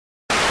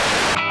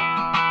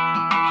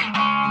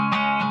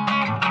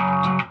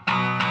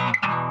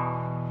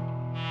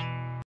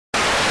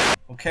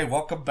Okay,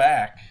 welcome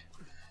back.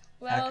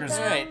 Welcome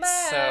Right,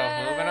 back.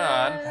 so moving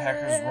on.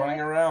 Hacker's running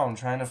around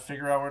trying to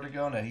figure out where to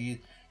go now.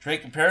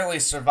 Drake apparently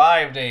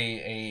survived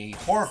a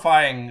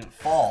horrifying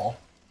fall.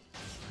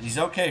 He's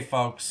okay,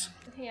 folks.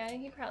 Yeah,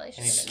 he probably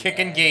should. He's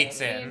kicking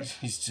gates in.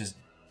 He's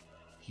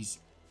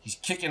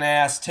kicking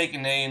ass,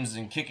 taking names,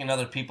 and kicking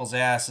other people's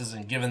asses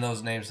and giving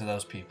those names to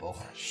those people.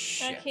 I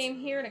Shit. came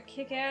here to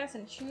kick ass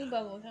and chew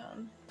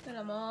bubblegum. And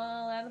I'm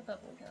all out of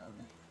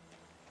bubblegum.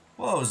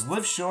 Whoa, is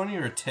Liv showing you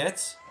her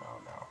tits? Oh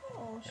no.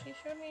 Oh, she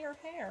showed me her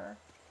hair.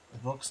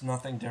 It looks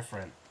nothing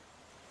different.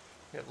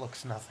 It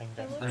looks nothing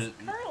It different.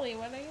 looks curly,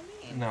 what do you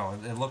mean? No,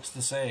 it looks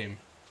the same.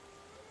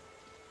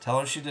 Tell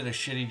her she did a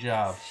shitty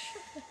job.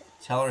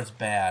 Tell her it's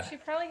bad. She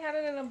probably had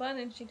it in a bun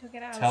and she took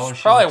it out. Tell her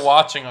She's probably looks-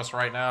 watching us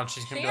right now, and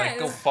she's gonna She be like,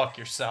 "Go is. fuck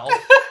yourself."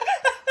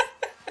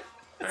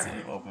 That's what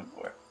I'm hoping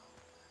for.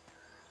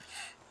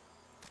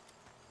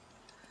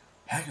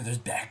 Hacker, there's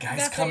bad guys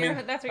That's coming.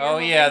 That's what you're Oh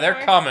yeah, hoping they're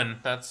for? coming.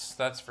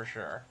 That's for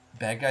sure.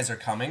 Bad guys are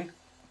coming.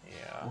 Yeah.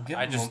 We'll give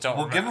I them just don't.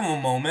 We'll give remember. them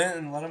a moment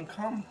and let them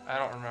come. I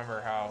don't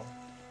remember how.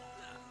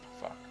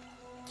 Fuck.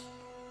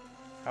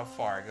 How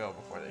far I go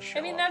before they show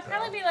I mean, up, that'd though.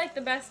 probably be like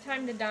the best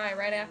time to die,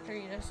 right after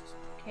you just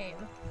came.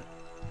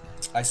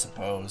 I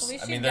suppose. At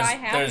least I you mean, die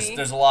happy.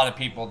 there's a lot of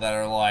people that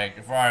are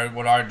like,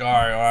 when I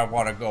die, I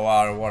want to go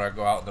out. I want to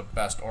go out with the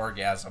best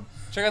orgasm.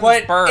 Check out But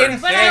this bird. in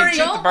But theory- I Shoot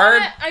don't the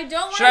bird. I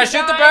don't want Should I to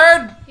shoot the die.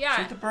 bird? Yeah.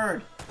 Shoot the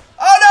bird.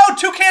 Oh no,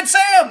 Toucan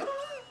Sam!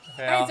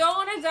 Yeah. I don't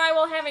want to die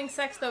while having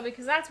sex though,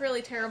 because that's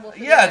really terrible. For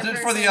the Yeah, other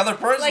for the person. other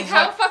person. Like it's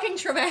how fucking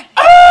traumatic.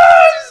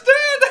 ah, he's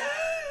dead.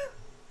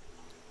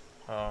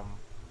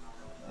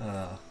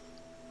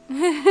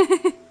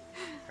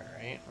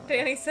 Alright.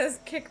 Danny says,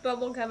 "Kick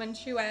bubblegum and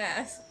chew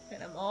ass,"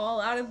 and I'm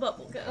all out of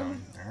bubblegum.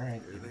 All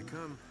right. Here they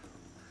come.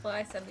 Well,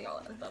 I said the all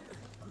out of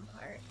bubblegum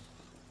part.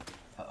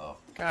 Uh-oh.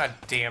 God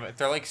damn it!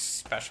 They're like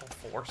special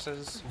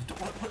forces.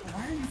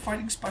 Why are you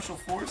fighting special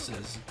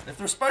forces? If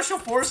they're special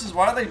forces,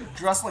 why are they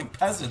dressed like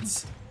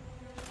peasants?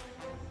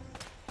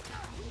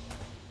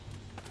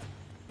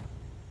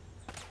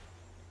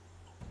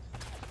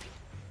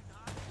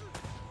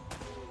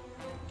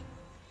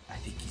 I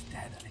think he's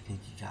dead. I think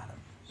you got him.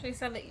 She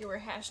said that you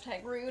were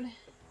 #rude,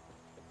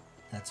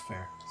 That's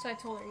fair. so I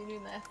told her you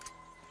do that.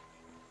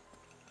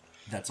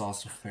 That's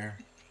also fair.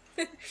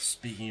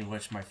 Speaking of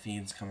which, my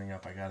feed's coming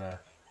up. I gotta...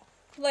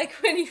 Like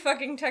when you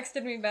fucking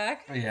texted me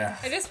back. Yeah.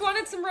 I just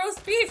wanted some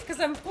roast beef because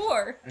I'm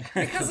poor.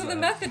 Because of the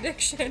meth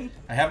addiction.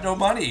 I have no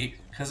money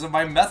because of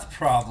my meth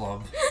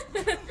problem.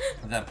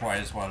 At that point, I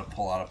just wanted to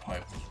pull out a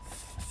pipe.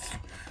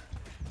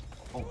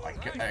 Oh my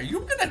god. Are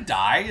you gonna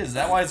die? Is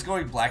that why it's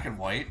going black and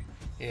white?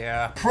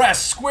 Yeah.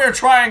 Press square,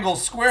 triangle,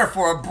 square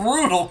for a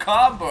brutal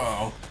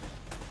combo.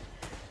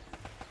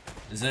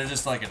 Is there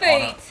just like an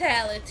auto...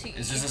 Fatality.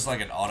 Is this just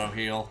like an auto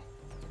heal?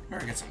 You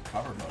better get some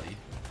cover, buddy.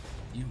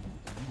 You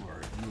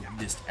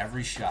missed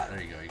every shot. There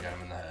you go. You got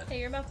him in the head. Hey,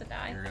 you're about to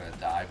die. You're gonna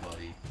die,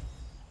 buddy.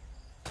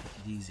 Take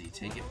it easy.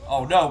 Take it.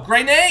 Oh no!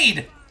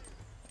 GrAnade!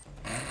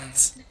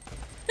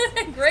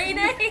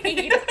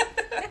 GrAnade!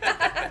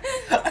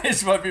 I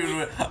just want people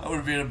to. I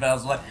would be in a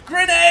battle like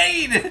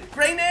GrAnade!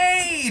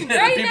 GrAnade!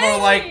 And people are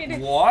like,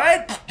 Grenade!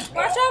 what?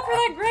 Watch out for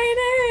that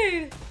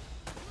grenade!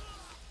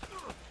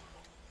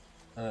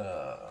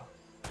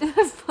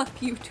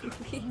 Fuck you,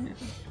 Tweety.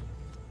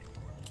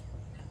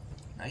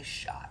 Nice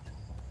shot.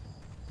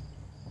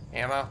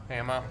 Ammo.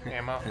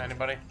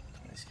 Anybody?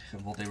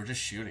 Well, they were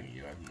just shooting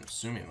you. I'm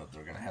assuming that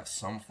they're gonna have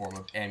some form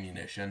of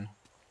ammunition.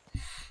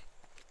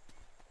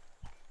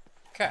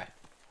 Okay.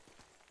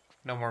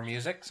 No more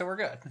music, so we're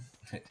good.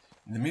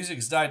 The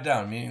music's died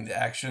down, meaning the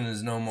action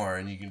is no more,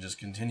 and you can just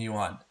continue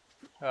on.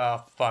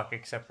 Oh fuck!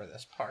 Except for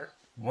this part.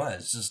 What?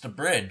 It's just a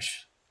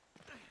bridge.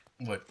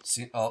 What?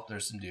 See? Oh,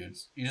 there's some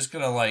dudes. You just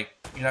gonna like?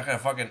 You're not gonna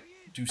fucking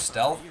do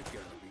stealth? You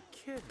gotta be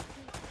kidding.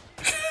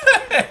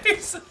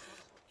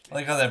 I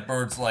like how that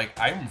bird's like,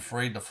 I'm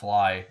afraid to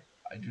fly.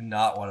 I do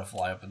not want to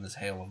fly up in this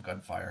hail of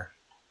gunfire.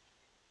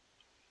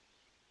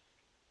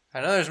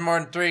 I know there's more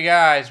than 3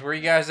 guys. Where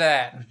you guys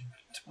at? Can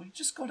we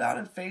just go down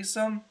and face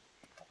them?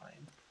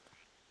 Fine.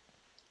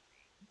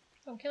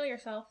 Don't kill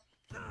yourself.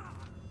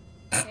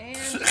 And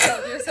you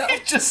killed yourself.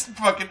 Just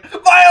fucking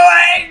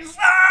my legs!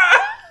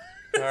 Ah!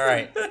 All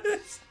right.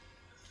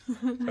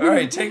 All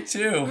right, take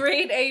 2.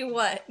 Grade A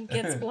what?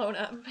 Gets blown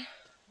up.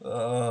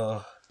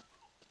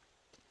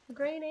 A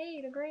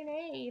grenade, a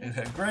grenade.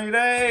 Great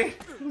A!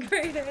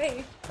 Grade A.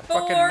 I 4.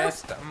 fucking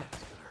missed them.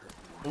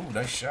 Ooh,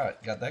 nice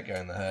shot. Got that guy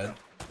in the head.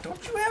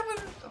 Don't you have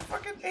a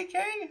fucking AK?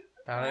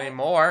 Not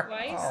anymore. Why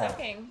are you Oh.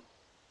 sucking?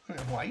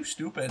 Why are you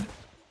stupid?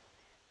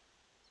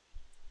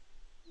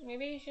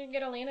 Maybe you should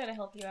get Alina to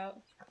help you out.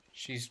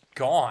 She's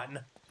gone.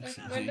 Where'd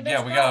the Yeah,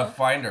 bitch we go? gotta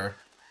find her.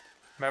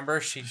 Remember,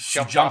 she She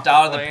jumped jumped off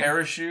out of the plane?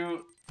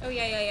 parachute. Oh,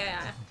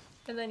 yeah.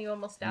 And then you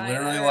almost died.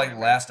 Literally like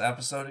last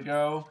episode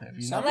ago. Have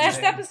you not Last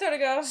seen- episode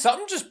ago.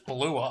 Something just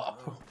blew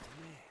up.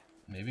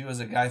 Maybe it was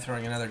a guy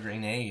throwing another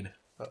grenade.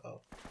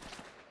 Uh-oh.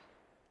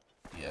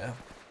 Yeah.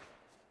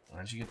 Why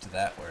don't you get to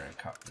that where it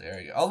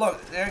there you go. Oh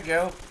look, there you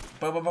go.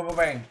 Bang, bang, bang, bang,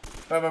 bang,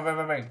 bang, bang,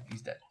 bang, bang.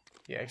 He's dead.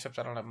 Yeah, except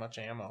I don't have much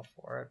ammo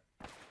for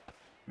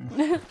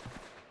it.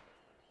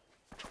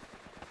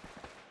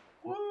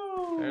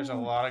 Woo! There's a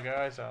lot of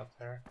guys out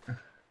there.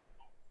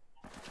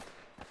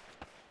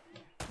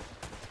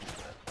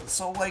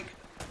 So, like,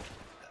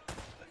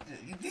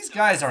 these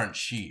guys aren't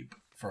cheap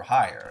for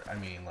hire. I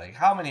mean, like,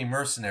 how many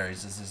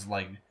mercenaries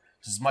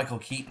does Michael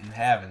Keaton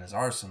have in his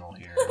arsenal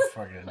here?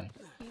 Fucking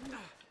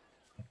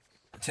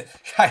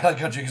guy like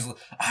Rodriguez.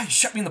 Ah, you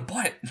shot me in the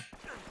butt.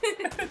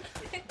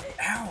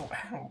 Ow,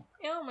 ow.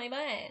 Ow, my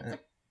butt.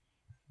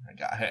 I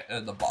got hit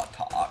in the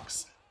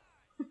buttocks.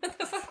 What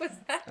the fuck was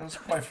that? That was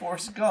by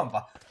Forrest Gump.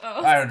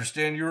 Oh. I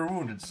understand you were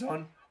wounded,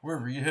 son. Where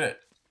were you hit?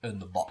 In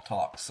the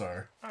buttocks,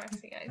 sir. Oh, I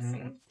see, I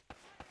see.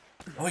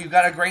 Oh, you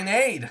got a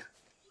grenade.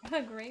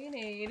 A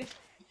grenade.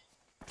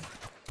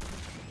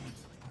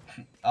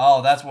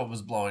 Oh, that's what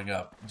was blowing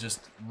up.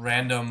 Just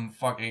random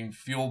fucking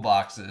fuel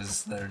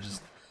boxes that are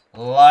just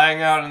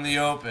lying out in the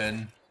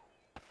open.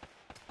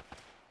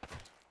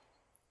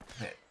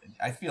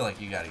 I feel like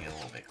you gotta get a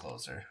little bit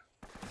closer.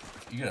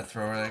 You gotta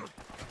throw it.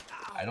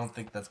 I don't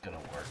think that's gonna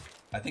work.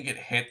 I think it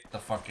hit the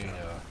fucking,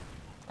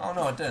 Oh,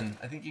 no, it didn't.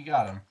 I think you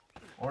got him.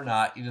 Or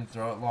not. You didn't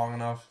throw it long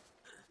enough.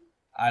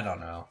 I don't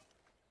know.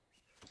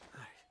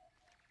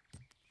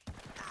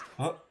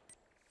 Oh.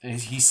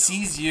 He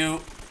sees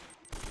you.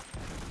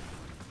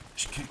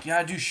 You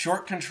gotta do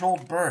short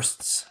controlled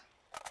bursts.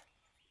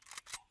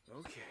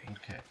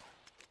 Okay.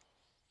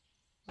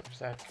 Where's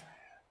that guy?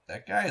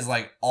 That guy is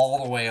like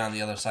all the way on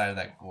the other side of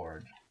that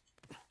gorge.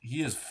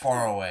 He is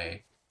far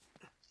away.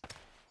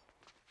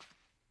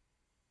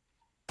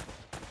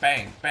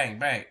 Bang, bang,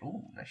 bang.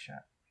 Ooh, nice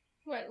shot.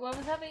 What was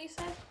that you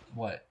said?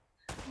 What?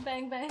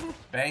 Bang, bang.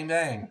 Bang,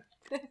 bang.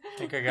 I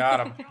think I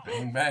got him.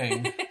 Bang,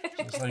 bang.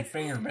 Just like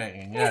finger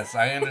banging. Yes,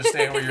 I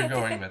understand where you're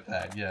going with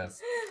that. Yes.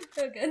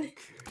 Oh, good.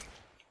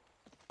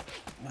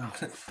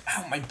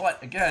 Ow, my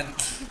butt again.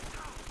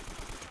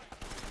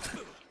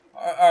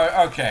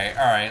 Okay,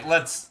 alright,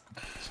 let's...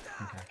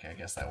 Okay, I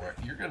guess that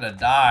worked. You're gonna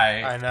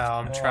die. I know,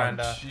 I'm trying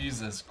to...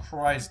 Jesus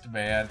Christ,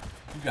 man.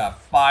 You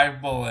got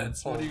 5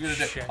 bullets. What are you gonna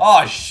do? Shit.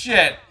 Oh,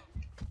 shit!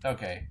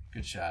 Okay,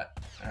 good shot.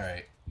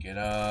 Alright, get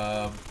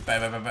up.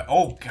 Bang, bang, bang, bang.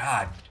 Oh,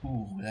 God.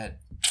 Ooh, that...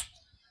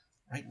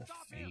 Right in the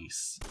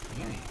face.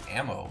 You need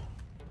ammo.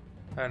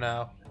 I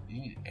know.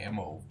 You need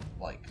ammo,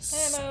 like...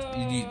 Ammo.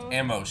 You need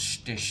ammo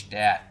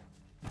stat.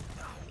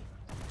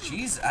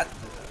 Jeez,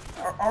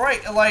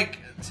 alright, like...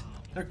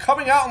 They're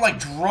coming out in, like,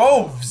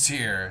 droves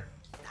here.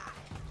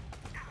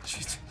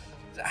 Jeez.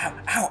 Ow,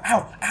 ow,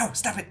 ow, ow,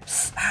 stop it.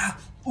 Ah,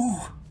 ooh.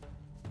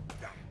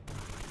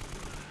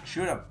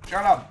 Shoot him,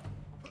 shut up.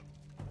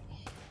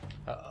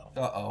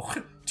 Uh-oh.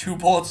 Uh-oh. 2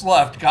 bullets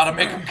left, gotta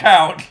make them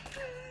count.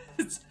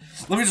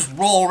 Let me just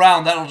roll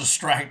around, that'll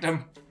distract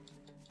him.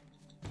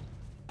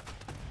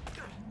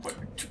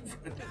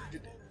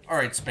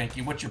 Alright,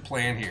 Spanky, what's your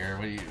plan here?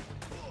 What do you...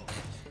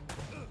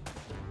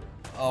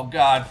 Oh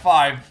God,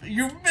 5.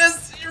 You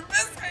missed! You're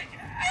missing!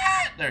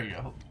 Ah! There you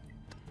go.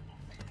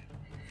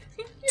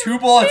 2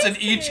 bullets in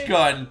each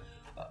gun.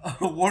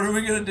 What are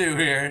we gonna do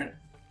here?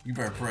 You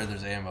better pray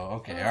there's ammo.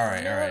 Okay,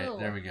 alright, alright.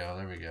 There we go,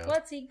 there we go.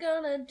 What's he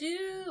gonna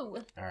do?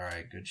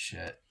 Alright, good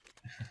shit.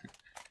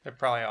 They're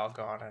probably all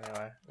gone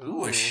anyway.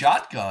 Ooh, a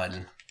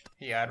shotgun.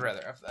 Yeah, I'd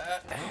rather have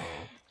that.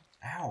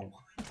 Oh. Ow.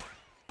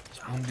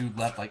 There's one dude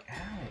left, like, ow,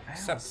 ow.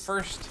 Except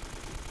first.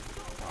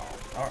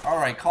 Oh.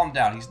 Alright, calm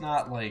down. He's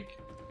not, like...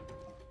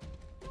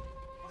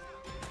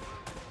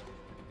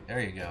 There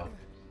you go.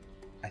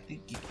 I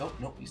think he... Oh,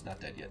 nope, he's not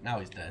dead yet. Now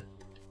he's dead.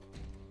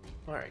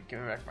 Alright,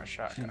 give me back my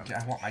shotgun.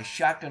 I want my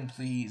shotgun,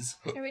 please.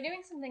 Are we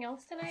doing something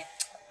else tonight?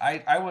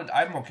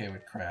 I'm okay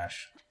with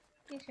Crash.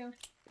 Me too.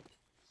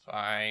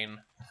 Fine.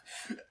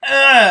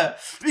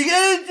 We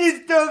gotta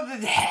do stuff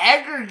that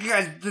Hacker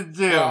got to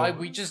do. Well,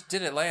 we just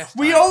did it last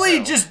time. We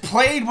only just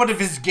played one of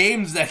his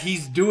games that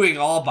he's doing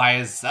all by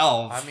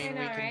himself. I mean, I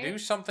know, we can right? do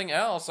something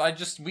else.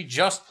 We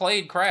just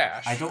played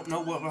Crash. I don't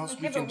know what else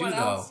we Okay, can but do, what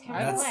though. else can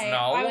we play? No.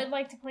 I would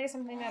like to play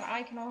something that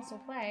I can also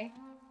play.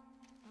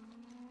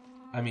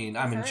 I mean,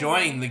 I'm Sorry.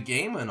 enjoying the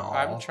game and all.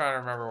 I'm trying to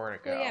remember where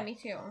to go. Well, yeah, me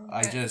too.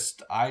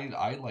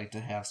 I like to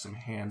have some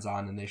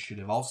hands-on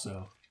initiative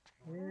also.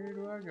 Where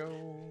do I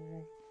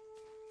go?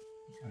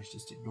 I was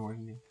just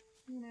ignoring you.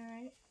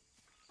 Alright.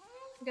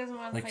 He doesn't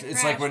want to Like, play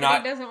it's Crash, like we're but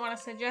not- he doesn't want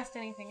to suggest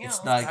anything else.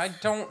 It's not... I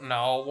don't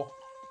know.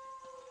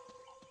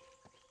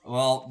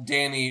 Well,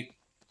 Danny,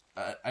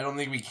 I don't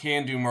think we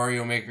can do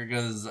Mario Maker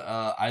because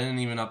I didn't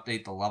even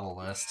update the level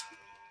list.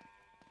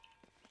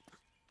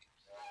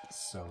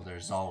 So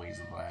there's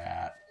always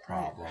that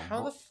problem.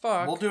 How the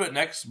fuck? We'll do it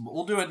next.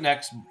 We'll do it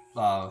next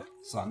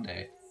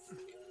Sunday.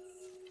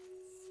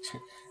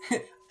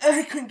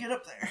 I couldn't get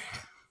up there.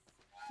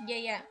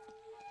 Yeah.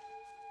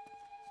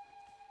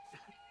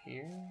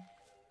 Here?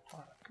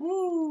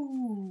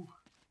 Woo!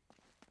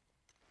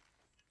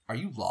 Are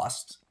you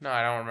lost? No,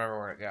 I don't remember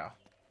where to go.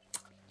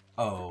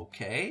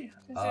 Okay.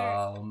 Is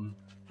there-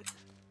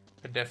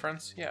 The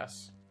difference?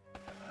 Yes.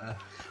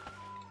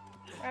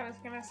 I was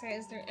gonna say,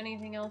 is there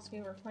anything else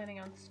we were planning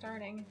on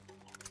starting?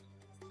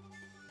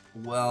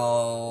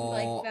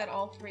 Well... Like that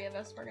all three of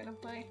us were gonna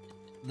play.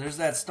 There's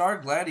that Star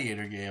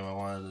Gladiator game I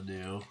wanted to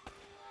do.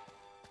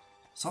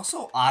 It's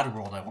also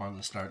Oddworld I wanted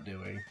to start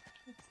doing.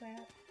 What's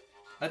that?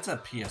 That's a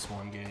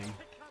PS1 game.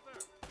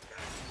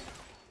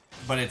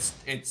 But it's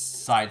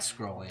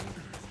side-scrolling.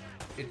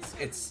 It's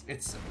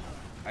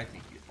I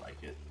think you'd like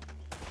it.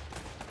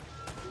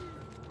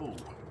 Ooh.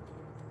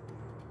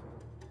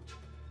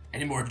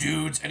 Any more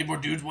dudes? Any more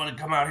dudes want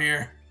to come out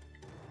here?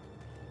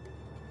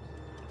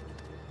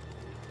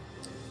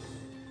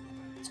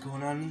 What's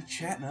going on in the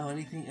chat now?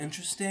 Anything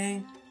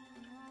interesting?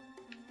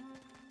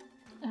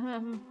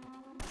 The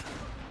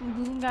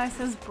guy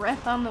says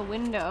breath on the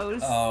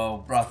windows.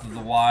 Oh, Breath of the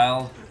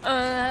Wild.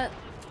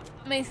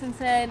 Mason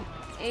said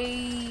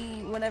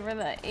whatever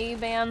the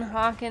A-Van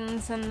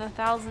Hawkins and the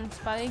Thousand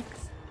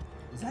Spikes.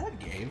 Is that a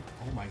game?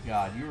 Oh my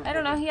god, you were... I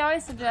don't know, he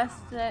always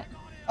suggests it.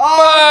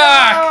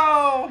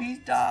 Oh no! He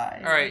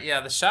died. Alright, yeah,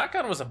 the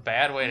shotgun was a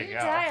bad way to You go.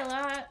 die a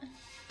lot.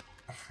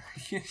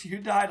 You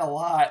died a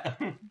lot.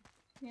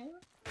 Yeah.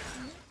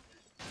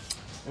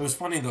 It was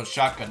funny those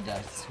shotgun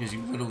deaths because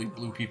you literally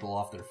blew people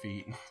off their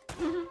feet.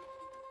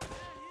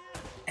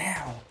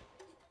 Ow!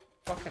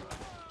 Fucking.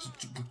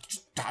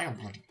 Just die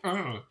already.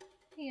 Ugh.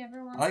 He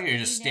ever wants I like how to you're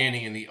just be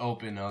standing dead. in the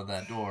open of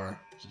that door,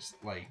 just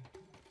like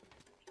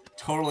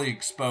totally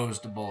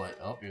exposed to bullet.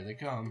 Oh, here they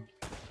come.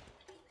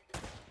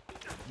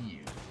 You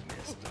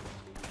missed.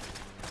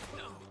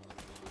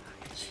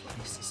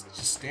 Jesus,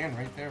 just stand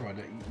right there. Why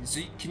don't you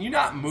see? Can you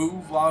not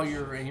move while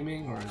you're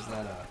aiming, or is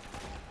that a?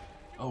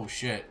 Oh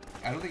shit!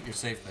 I don't think you're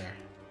safe there.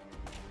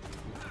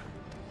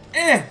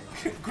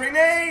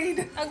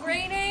 Grenade! A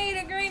grenade!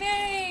 A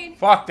grenade!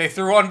 Fuck, they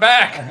threw one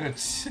back!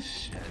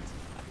 Shit.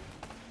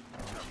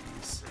 Oh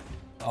jeez.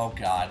 Oh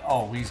god.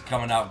 Oh, he's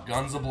coming out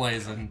guns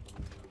ablazing.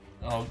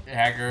 Oh,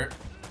 Haggart.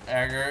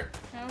 Haggart.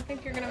 I don't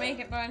think you're gonna make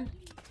it, bud.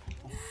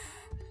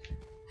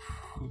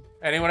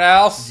 Anyone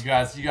else? You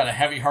guys, you got a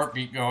heavy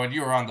heartbeat going.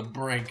 You are on the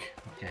brink.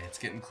 Okay, it's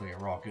getting clear.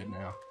 We're all good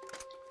now.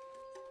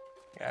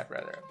 Yeah, I'd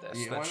rather have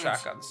this. Yeah, That why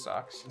shotgun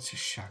sucks. This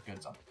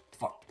shotgun's a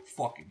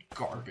fucking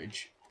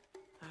garbage.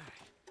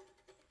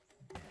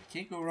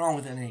 Can't go wrong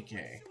with an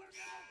AK.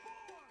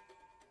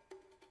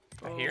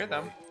 I hear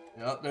them.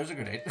 Oh, there's a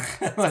grenade.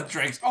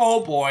 Drake's.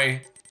 Oh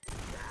boy.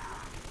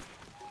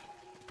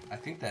 I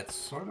think that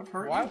sort of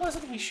hurt. Why you.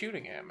 wasn't he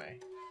shooting at me?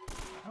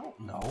 I don't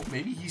know.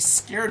 Maybe he's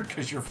scared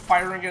because you're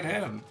firing at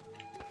him.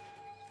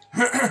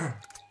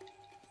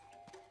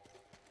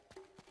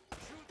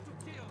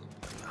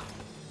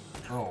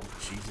 Oh,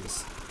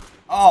 Jesus.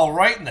 Oh,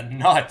 right in the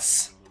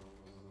nuts.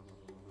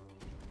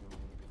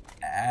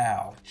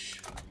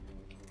 Ouch.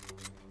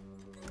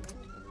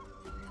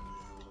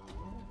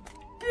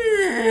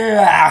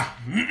 Yeah.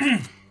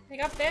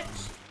 Pick up,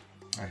 bitch.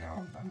 I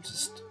know. I'm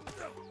just...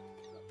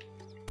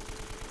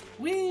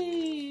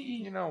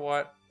 Whee! You know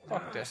what?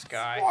 Fuck this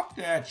guy. Fuck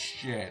that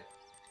shit.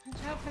 Watch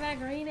out for that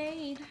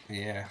grenade.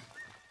 Yeah.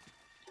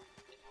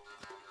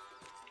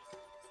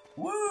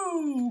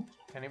 Woo!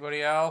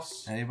 Anybody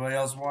else? Anybody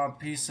else want a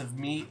piece of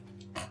meat?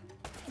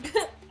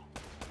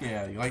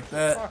 Yeah, you like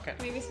that? Fucking.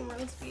 Maybe some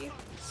roast beef,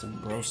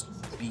 Some roast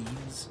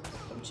beans,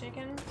 some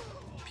chicken.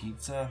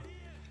 pizza.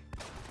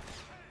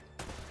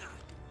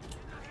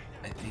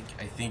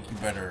 I think you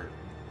better.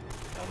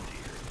 Oh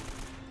dear.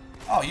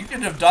 Oh, you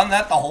could have done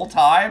that the whole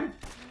time?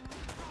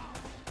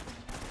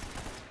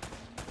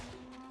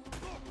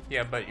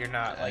 Yeah, but you're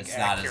not like It's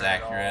not as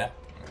at all. accurate.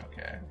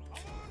 Okay.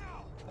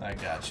 I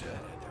gotcha.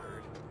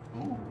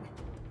 Ooh.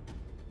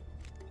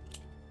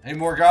 Any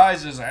more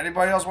guys? Is there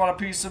anybody else want a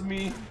piece of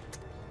me?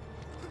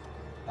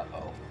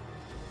 Uh-oh.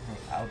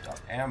 Out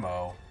of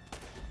ammo.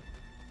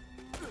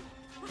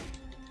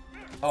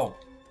 Oh.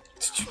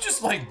 Did you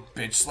just like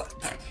bitch slap?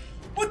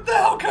 What the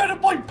hell kind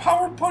of like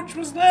power punch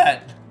was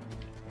that?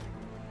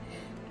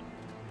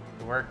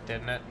 It worked,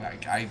 didn't it?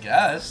 I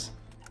guess.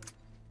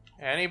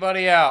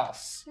 Anybody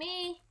else?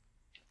 Me.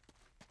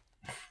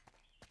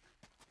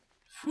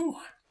 Whew.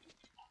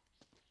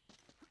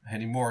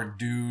 Any more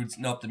dudes?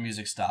 Nope, the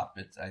music stopped.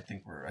 I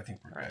think we're good.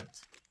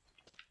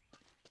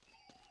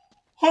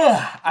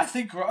 I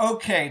think we're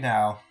okay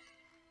now.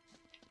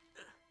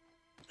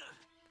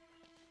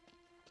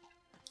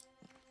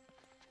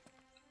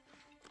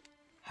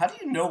 How do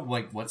you know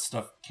like what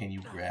stuff can you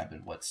grab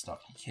and what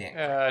stuff you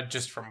can't?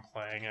 Just from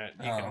playing it,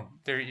 you can.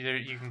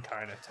 You can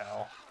kind of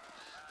tell.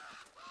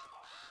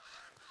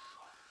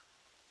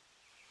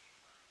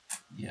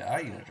 Yeah,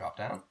 you gonna drop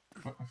down?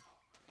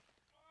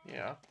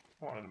 Yeah,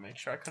 I wanted to make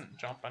sure I couldn't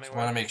jump anywhere.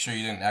 Want to make sure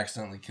you didn't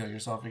accidentally kill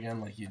yourself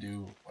again, like you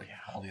do like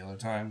all the other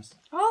times.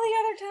 All the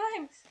other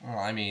times. Well,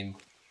 I mean,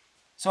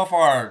 so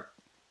far,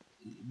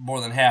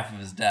 more than half of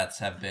his deaths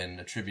have been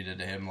attributed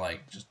to him,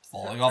 like, just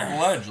falling off the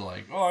ledge,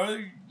 like, oh,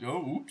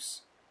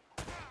 oops.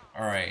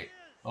 Alright.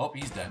 Oh,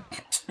 he's dead.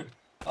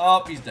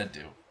 Oh, he's dead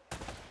too.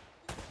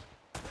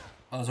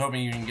 I was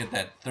hoping you can get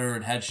that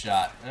third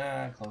headshot.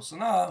 Close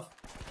enough.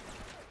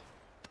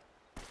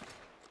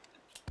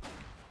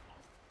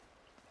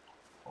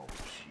 Oh,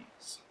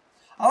 jeez.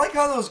 I like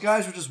how those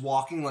guys were just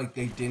walking like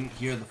they didn't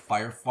hear the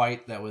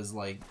firefight that was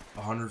like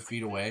 100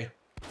 feet away.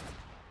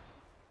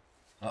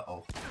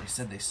 Uh-oh. They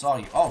said they saw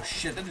you. Oh,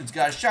 shit. That dude's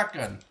got a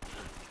shotgun.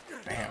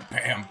 Bam,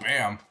 bam,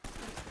 bam.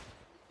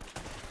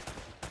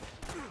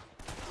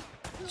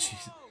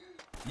 Jeez.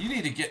 You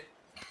need to get...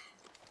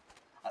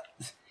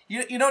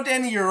 You know,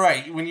 Danny, you're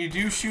right. When you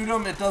do shoot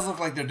them, it does look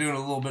like they're doing a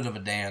little bit of a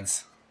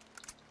dance.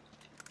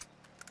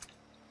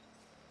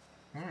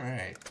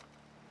 Alright.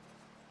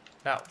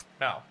 No,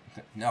 no.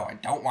 No, I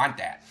don't want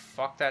that.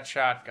 Fuck that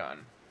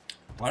shotgun.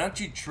 Why don't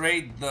you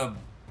trade the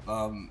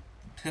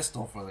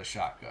pistol for the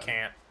shotgun?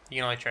 Can't. You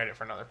can only trade it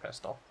for another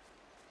pistol.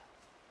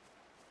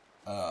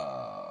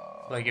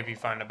 Like if you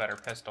find a better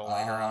pistol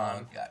later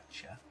on.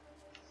 Gotcha.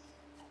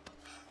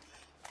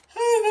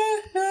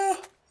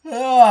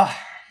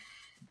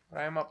 But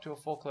I am up to a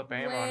full clip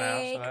ammo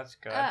now, so that's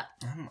good.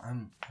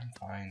 I'm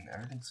fine.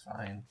 Everything's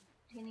fine.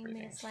 Do you need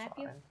me to slap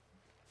you?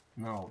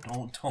 No,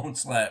 don't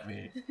slap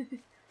me.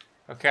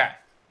 Okay.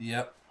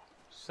 Yep.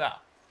 So,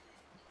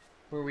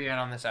 where are we at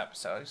on this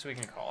episode? So we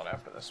can call it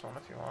after this one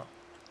if you want.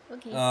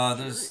 Okay.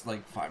 There's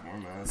like 5 more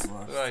minutes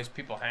left. Look at all these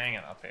people hanging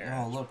up here.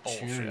 Oh, look,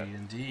 Bullshit. cheery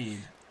indeed.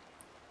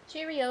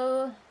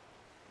 Cheerio.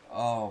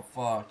 Oh,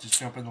 fuck. Just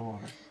jump in the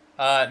water.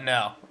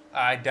 No.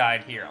 I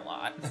died here a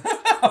lot.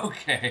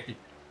 Okay.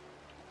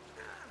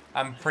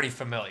 I'm pretty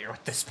familiar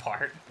with this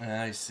part.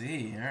 I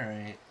see.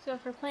 Alright. So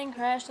if we're playing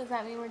Crash, does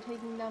that mean we're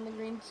taking down the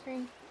green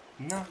screen?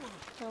 No.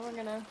 So we're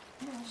gonna...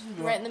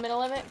 Right in the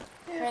middle of it?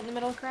 Yeah. Right in the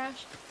middle of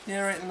Crash?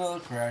 Yeah, right in the middle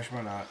of Crash.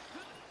 Why not?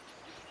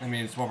 I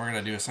mean, it's what we're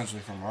gonna do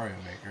essentially for Mario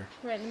Maker.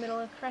 Right in the middle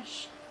of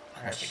Crash.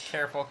 I gotta be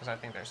careful because I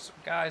think there's some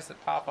guys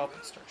that pop up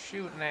and start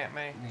shooting at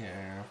me.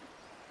 Yeah.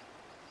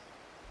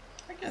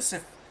 I guess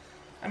if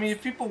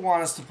people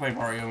want us to play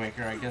Mario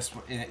Maker, I guess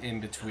in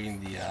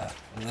between the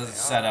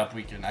setup,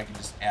 I can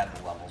just add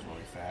the levels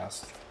really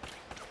fast.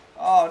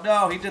 Oh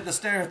no, he did the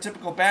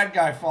stereotypical bad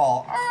guy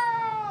fall.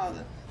 Ah!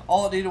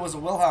 All it needed was a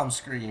Wilhelm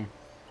scream.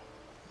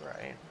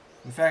 Right.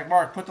 In fact,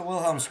 Mark, put the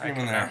Wilhelm scream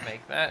in there.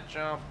 Make that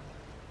jump.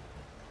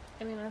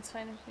 I mean, that's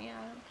fine with me. I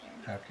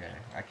don't care.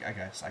 Okay, I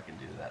guess I can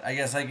do that. I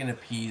guess I can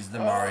appease the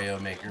Mario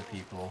Maker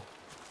people.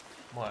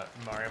 What,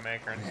 Mario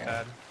Maker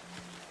instead?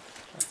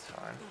 That's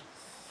fine.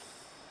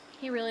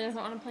 He really doesn't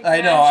want to play Crash.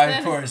 I know, then.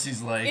 of course,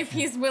 he's like... If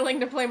he's willing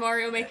to play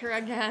Mario Maker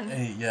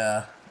again.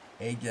 Yeah,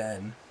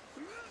 again.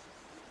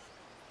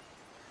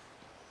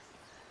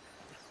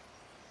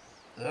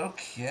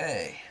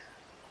 Okay.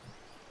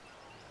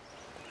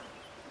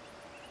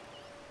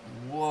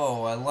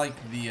 Whoa, I like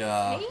the,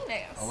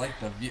 Penis. I like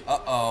the view.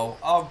 Uh-oh.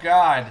 Oh,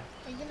 God.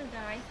 Are you gonna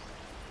die?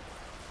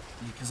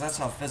 Because that's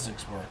how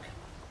physics work.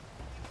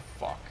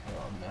 Fuck.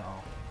 Oh,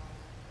 no.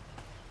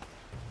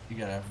 You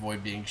gotta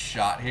avoid being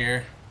shot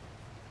here.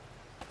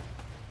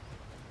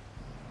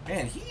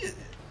 Man,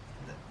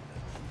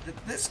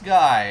 this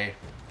guy...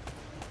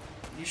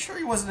 You sure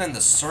he wasn't in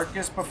the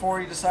circus before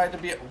he decided to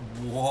be...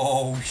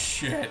 Whoa,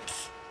 shit.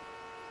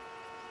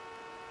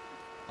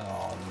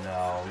 Oh,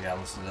 no. We gotta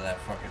listen to that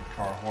fucking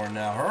car horn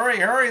now. Hurry,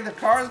 hurry, the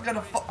car's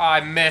gonna fall.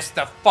 I missed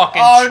the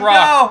fucking truck.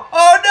 truck.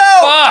 Oh,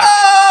 no!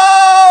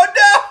 Fuck!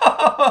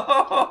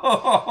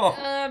 Oh,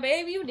 no!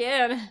 Babe, you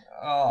did.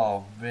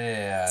 Oh,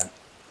 man.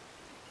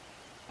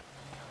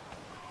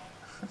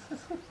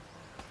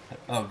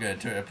 Oh,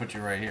 good. I put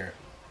you right here.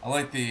 I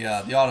like the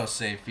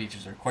autosave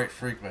features are quite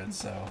frequent,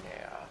 so...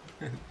 Yeah.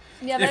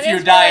 Yeah, if you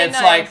die, it's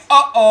nice. Like,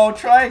 uh-oh,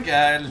 try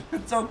again.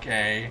 It's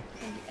okay.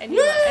 I do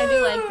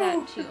like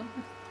that, too.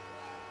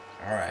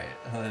 Alright,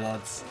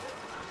 let's...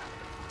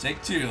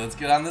 Take 2. Let's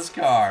get on this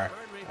car.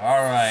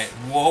 Alright.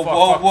 Whoa,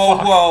 whoa, whoa,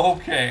 whoa.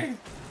 Okay.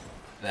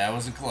 That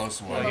was a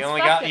close one. Well, you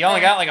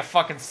only got like a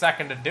fucking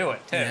second to do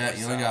it, too. Yeah,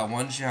 you only got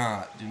 1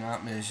 shot. Do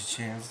not miss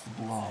your chance to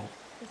blow.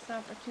 This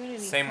opportunity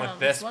Same with comes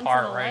this once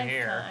part in a right lifetime.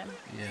 here.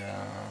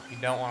 Yeah. You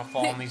don't want to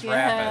fall in these Yeah.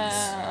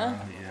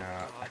 rapids.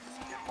 Yeah.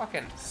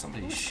 Fucking...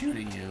 Somebody's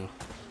shooting you.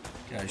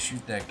 Gotta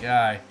shoot that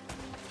guy.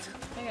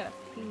 I gotta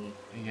pee.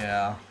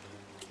 Yeah.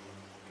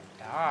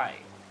 Die.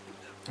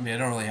 I mean, I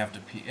don't really have to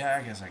pee. Yeah,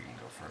 I guess I can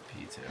go for a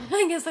pee, too.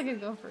 I guess I could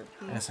go for a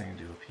pee. I guess I can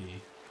do a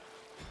pee.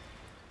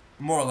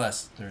 More or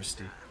less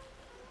thirsty.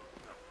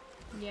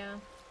 Yeah.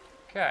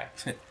 Okay.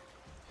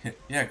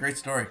 Yeah, great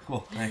story.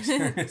 Cool.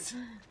 Thanks.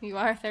 You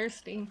are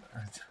thirsty.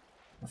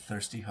 A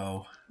thirsty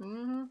hoe.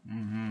 Mm-hmm.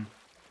 Mm-hmm.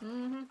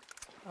 Mm-hmm.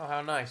 Oh,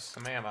 how nice.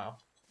 Some ammo.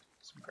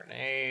 Some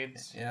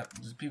grenades. Yep.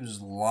 Just people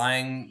just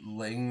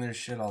laying their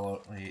shit all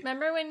over. Wait.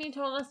 Remember when you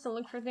told us to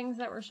look for things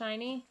that were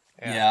shiny?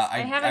 Yeah, I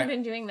haven't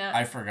been doing that.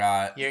 I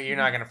forgot. You're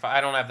not gonna find...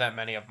 I don't have that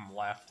many of them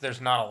left. There's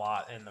not a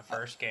lot in the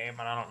first game,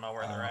 and I don't know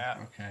where they're at.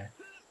 Okay.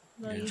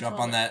 Well, You you jump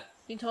told on that.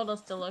 You told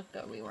us to look,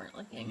 but we weren't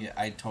looking. Yeah,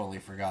 I totally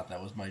forgot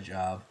that was my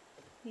job.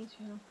 Me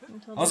too.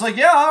 I was like,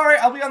 yeah, all right,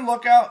 I'll be on the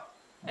lookout.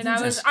 And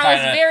I was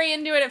kinda, very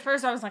into it at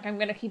first. I was like, I'm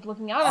gonna keep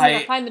looking out. I'm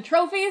gonna find the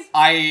trophies.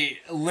 I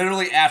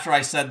literally, after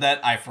I said that,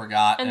 I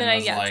forgot. And then I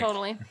was like,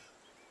 totally.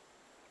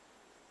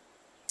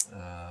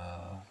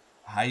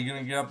 How you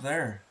gonna get up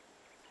there?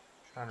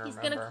 Trying to He's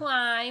remember. gonna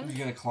climb. You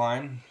gonna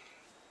climb?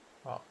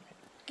 Oh,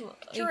 You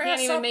your can't ass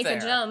even up make there.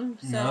 a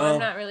jump, so No. I'm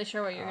not really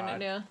sure what you're gonna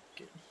do.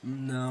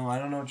 No, I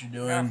don't know what you're You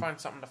gotta doing. find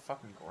something to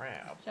fucking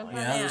grab. Jump Like,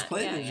 on Yeah, there's that.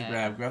 plenty Yeah, things to yeah,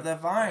 grab. yeah. Grab that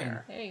vine.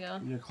 There. There you go.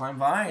 You gotta climb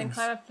Then vines.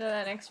 climb up to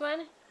that next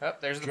one. Oh,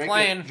 there's the Drake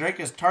plane. Drake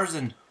is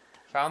Tarzan.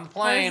 Found the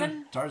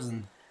plane.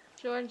 Tarzan.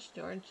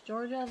 Tarzan.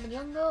 Georgia of the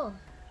jungle.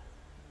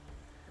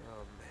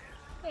 Oh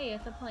man. Hey,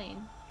 it's a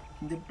plane.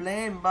 The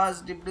plane,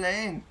 boss, the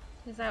plane.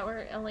 Is that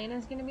where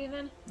Elena's gonna be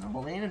then? No,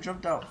 Elena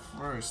jumped out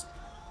first.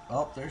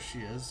 Oh, there she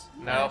is.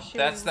 Nope, she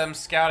that's was- them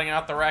scouting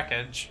out the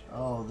wreckage.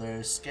 Oh,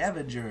 they're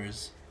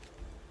scavengers.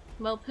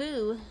 Well,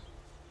 poo.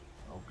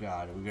 Oh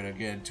god, are we gonna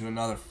get into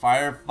another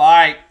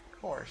firefight? Of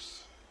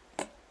course.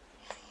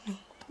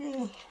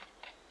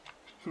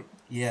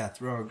 Yeah,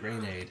 throw a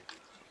grenade.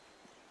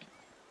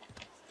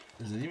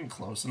 Is it even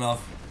close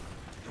enough?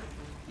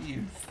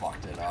 You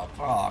fucked it up.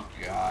 Oh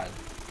god.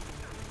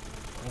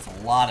 That's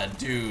a lot of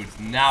dudes.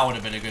 Now would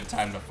have been a good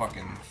time to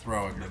fucking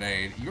throw a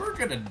grenade. You're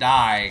gonna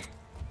die.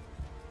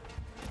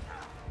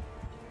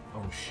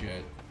 Oh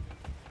shit.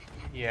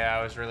 Yeah,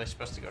 I was really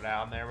supposed to go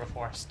down there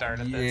before I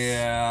started this.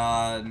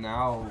 Yeah,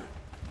 now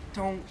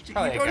don't you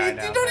Probably a don't, guy you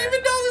down don't there.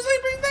 even know there's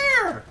anything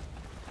there.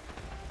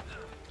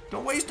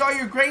 Don't waste all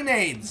your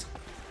grenades.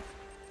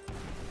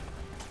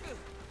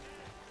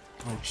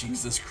 Oh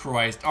Jesus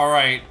Christ.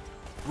 Alright.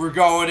 We're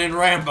going in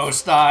Rambo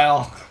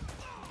style.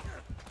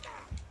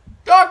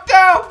 Duck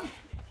down!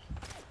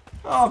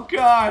 Oh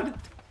god.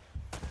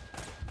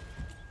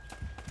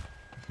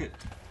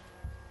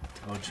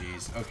 Oh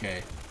jeez.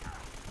 Okay.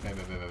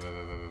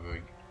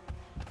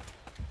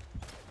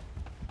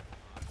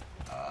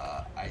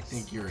 I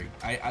think you're.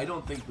 I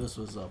don't think this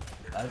was a.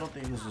 I don't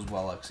think this was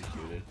well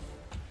executed.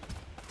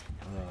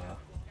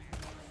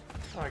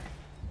 Like,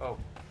 oh,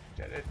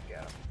 I did get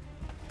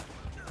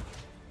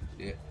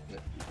him. Yeah.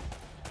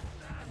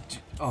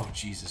 Oh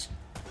Jesus.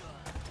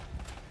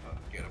 Oh,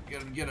 get him!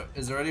 Get him! Get him!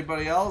 Is there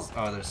anybody else?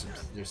 Oh, there's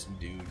some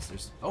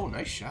dudes. Oh,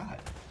 nice shot.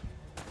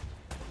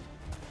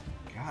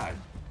 God.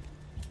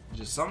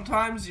 Just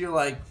sometimes you're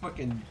like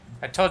fucking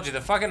I told you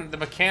the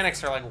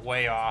mechanics are like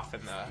way off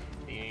in the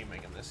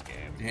aiming in this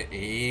game.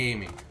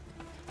 aiming.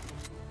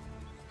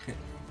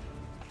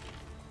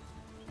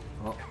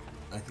 Well,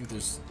 I think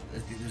there's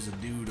a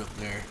dude up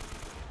there.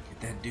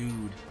 Get that dude.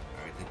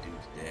 All right, that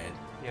dude's dead.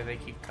 Yeah, they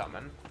keep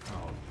coming.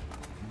 Oh,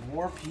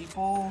 more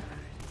people.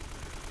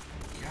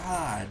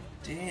 God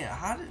damn!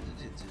 How did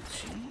it?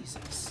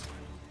 Jesus.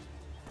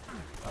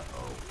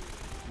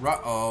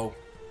 Uh-oh.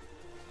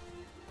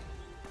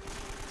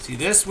 See,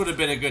 this would have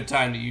been a good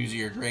time to use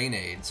your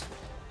grenades.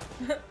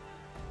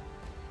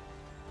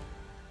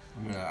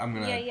 I'm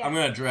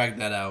gonna drag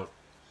that out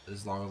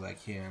as long as I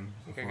can.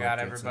 I think I before got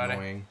it gets everybody.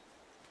 annoying.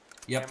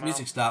 Yep, Ammo.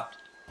 music stopped.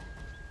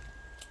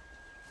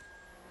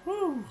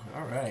 Woo!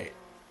 All right.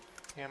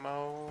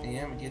 Ammo.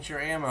 Get your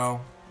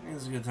ammo. I think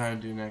this is a good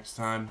time to do next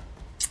time.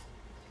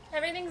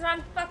 Everything's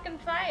on fucking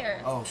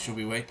fire. Oh, should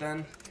we wait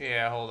then?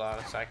 Yeah, hold on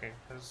a second.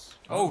 Cause...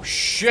 Oh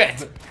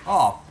shit!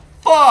 Oh,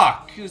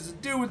 fuck! There's a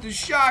dude with the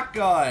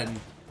shotgun.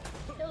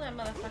 Kill that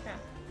motherfucker.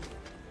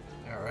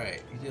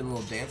 Alright, he did a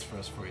little dance for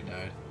us before he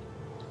died.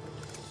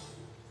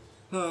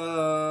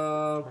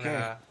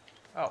 Okay.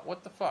 Oh,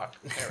 what the fuck?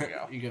 There we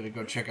go. You gotta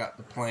go check out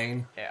the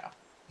plane. Yeah.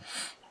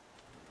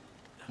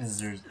 Is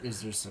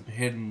there some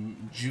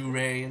hidden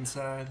jewelry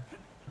inside?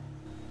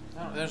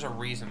 No, there's a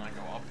reason I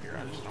go up here.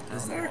 I just don't remember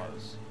Is what there? it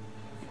was.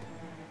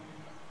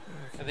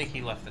 I think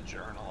he left the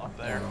journal up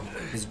there.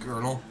 His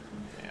girdle.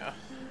 Yeah.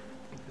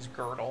 His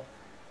girdle.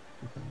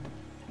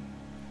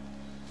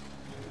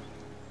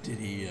 Did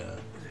he,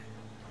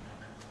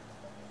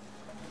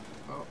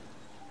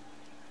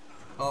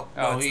 Oh,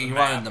 no, it's he the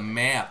wanted map. the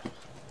map.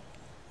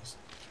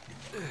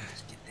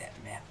 Let's get that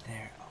map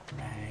there.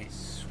 Alright.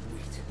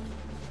 Sweet.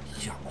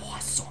 Yeah,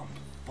 awesome.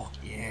 Fuck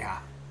yeah.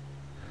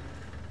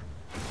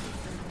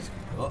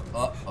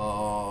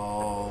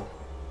 Uh-oh.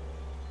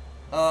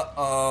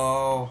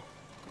 Uh-oh.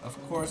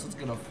 Of course it's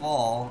gonna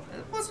fall.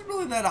 It wasn't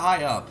really that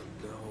high up.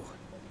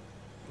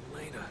 No.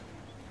 Elena.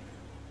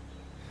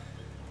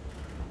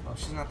 Oh,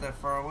 she's not that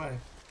far away.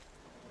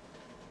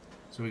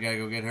 So we gotta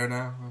go get her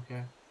now?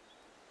 Okay.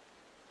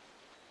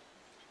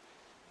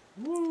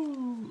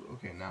 Woo!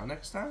 Okay, now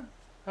next time?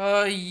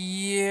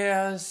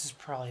 Yeah, this is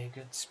probably a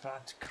good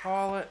spot to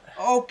call it.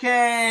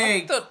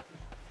 Okay! What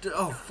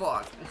Oh,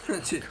 fuck.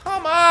 the...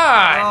 Come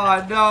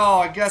on! Oh, no,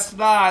 I guess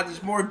not.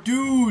 There's more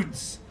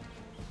dudes.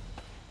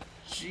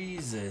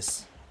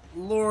 Jesus.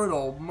 Lord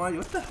almighty.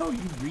 What the hell are you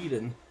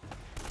reading?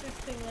 This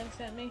thing looks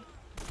at me.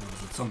 Oh,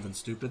 is it something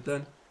stupid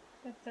then?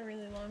 That's a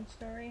really long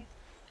story.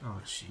 Oh,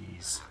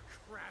 jeez.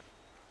 Crap.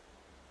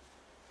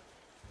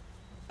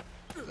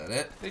 Is that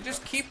it? They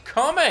just keep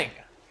coming!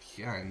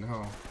 Yeah, I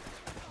know.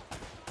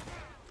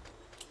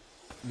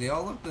 They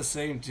all look the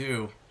same,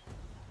 too.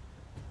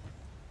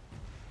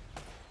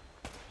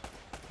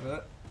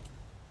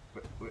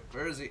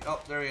 Where is he? Oh,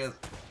 there he is.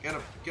 Get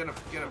him, get him,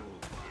 get him.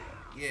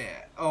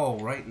 Yeah. Oh,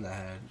 right in the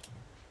head.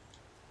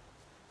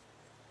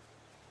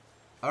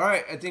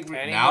 Alright, I think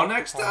we're... Now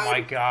next time? Oh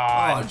my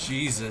god. Oh,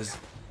 Jesus.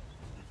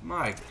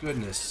 My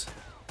goodness.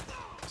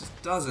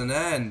 Just doesn't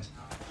end.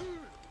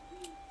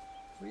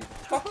 What the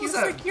fuck you What's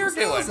that? think you're What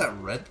the hell doing? is that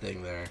red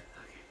thing there?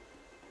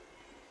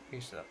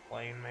 Piece of the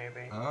plane,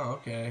 maybe. Oh,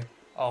 okay.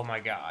 Oh my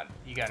god,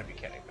 you gotta be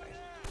kidding me.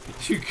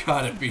 You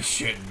gotta be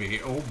shitting me.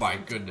 Oh my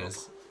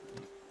goodness.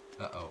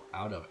 Uh-oh,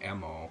 out of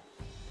ammo.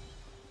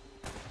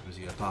 Was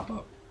he gonna pop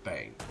up?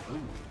 Bang. Ooh.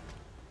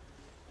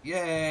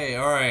 Yay,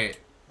 alright.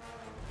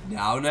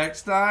 Now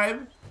next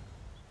time?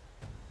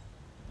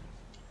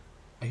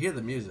 I hear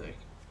the music.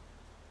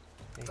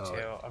 Me Oh.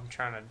 too. I'm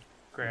trying to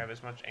grab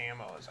as much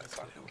ammo as I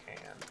fucking can.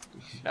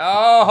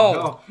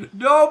 No! No,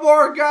 no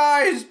more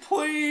guys,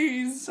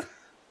 please!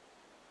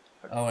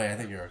 Oh wait, I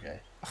think you're okay.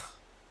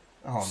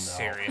 Oh no.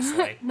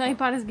 Seriously.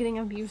 Nightbot is getting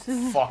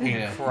abusive. Fucking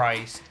Yeah.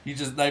 Christ. He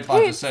just,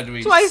 Nightbot just said to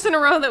me. Twice in a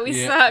row that we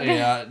yeah, suck.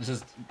 Yeah,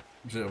 just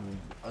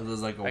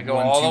there's like a I go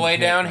all the 1-2 way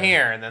hit down there.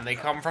 here, and then they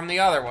come from the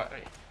other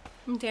way.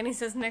 And Danny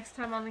says next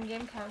time on the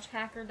game couch,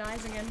 hacker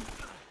dies again.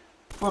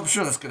 Well, I'm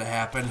sure that's gonna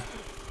happen.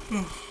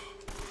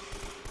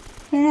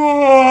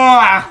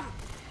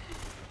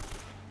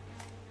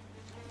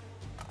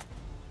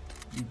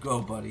 You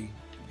go, buddy.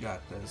 You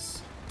got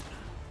this.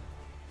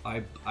 I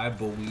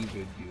believe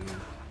in you.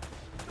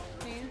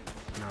 Yeah.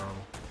 No,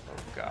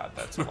 Oh god,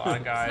 that's a lot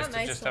of guys It's not to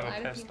nice just to have lie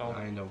a to pistol.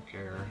 I don't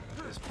care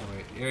at this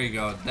point. Here you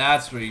go.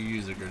 That's where you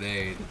use a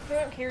grenade. I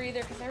don't care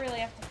either because I really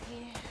have to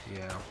pee.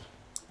 Yeah.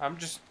 I'm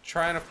just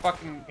trying to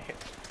fucking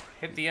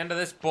hit the end of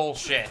this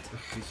bullshit.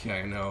 Yeah,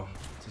 I know.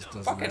 Just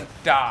doesn't Fucking matter.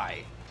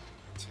 die.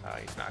 Oh,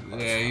 he's not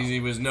close Yeah, enough. he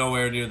was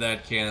nowhere near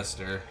that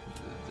canister.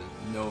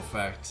 No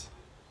effect.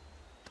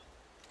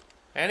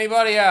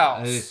 Anybody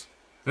else?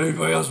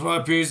 Anybody else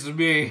want a piece of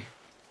me?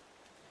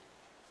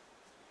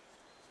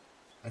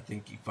 I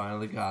think he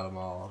finally got them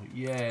all.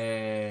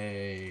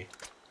 Yay!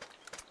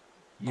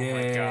 Oh my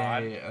Yay!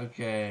 God.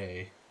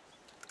 Okay.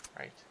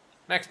 Right.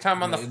 Next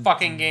time on the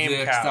fucking game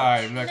Next couch.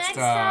 time. Next Next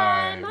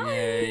time. time. Bye.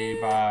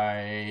 Yay!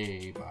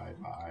 Bye. Bye.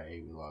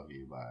 Bye. We love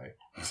you. Bye.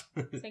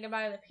 Say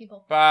goodbye to the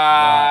people.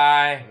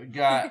 Bye.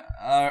 Got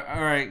all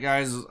right,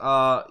 guys.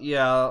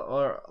 Yeah.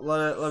 Or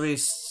let me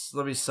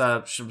set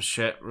up some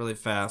shit really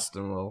fast,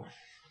 and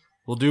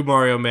we'll do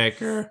Mario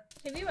Maker.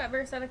 Have you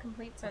ever said a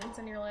complete sentence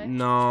in your life?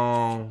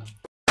 No.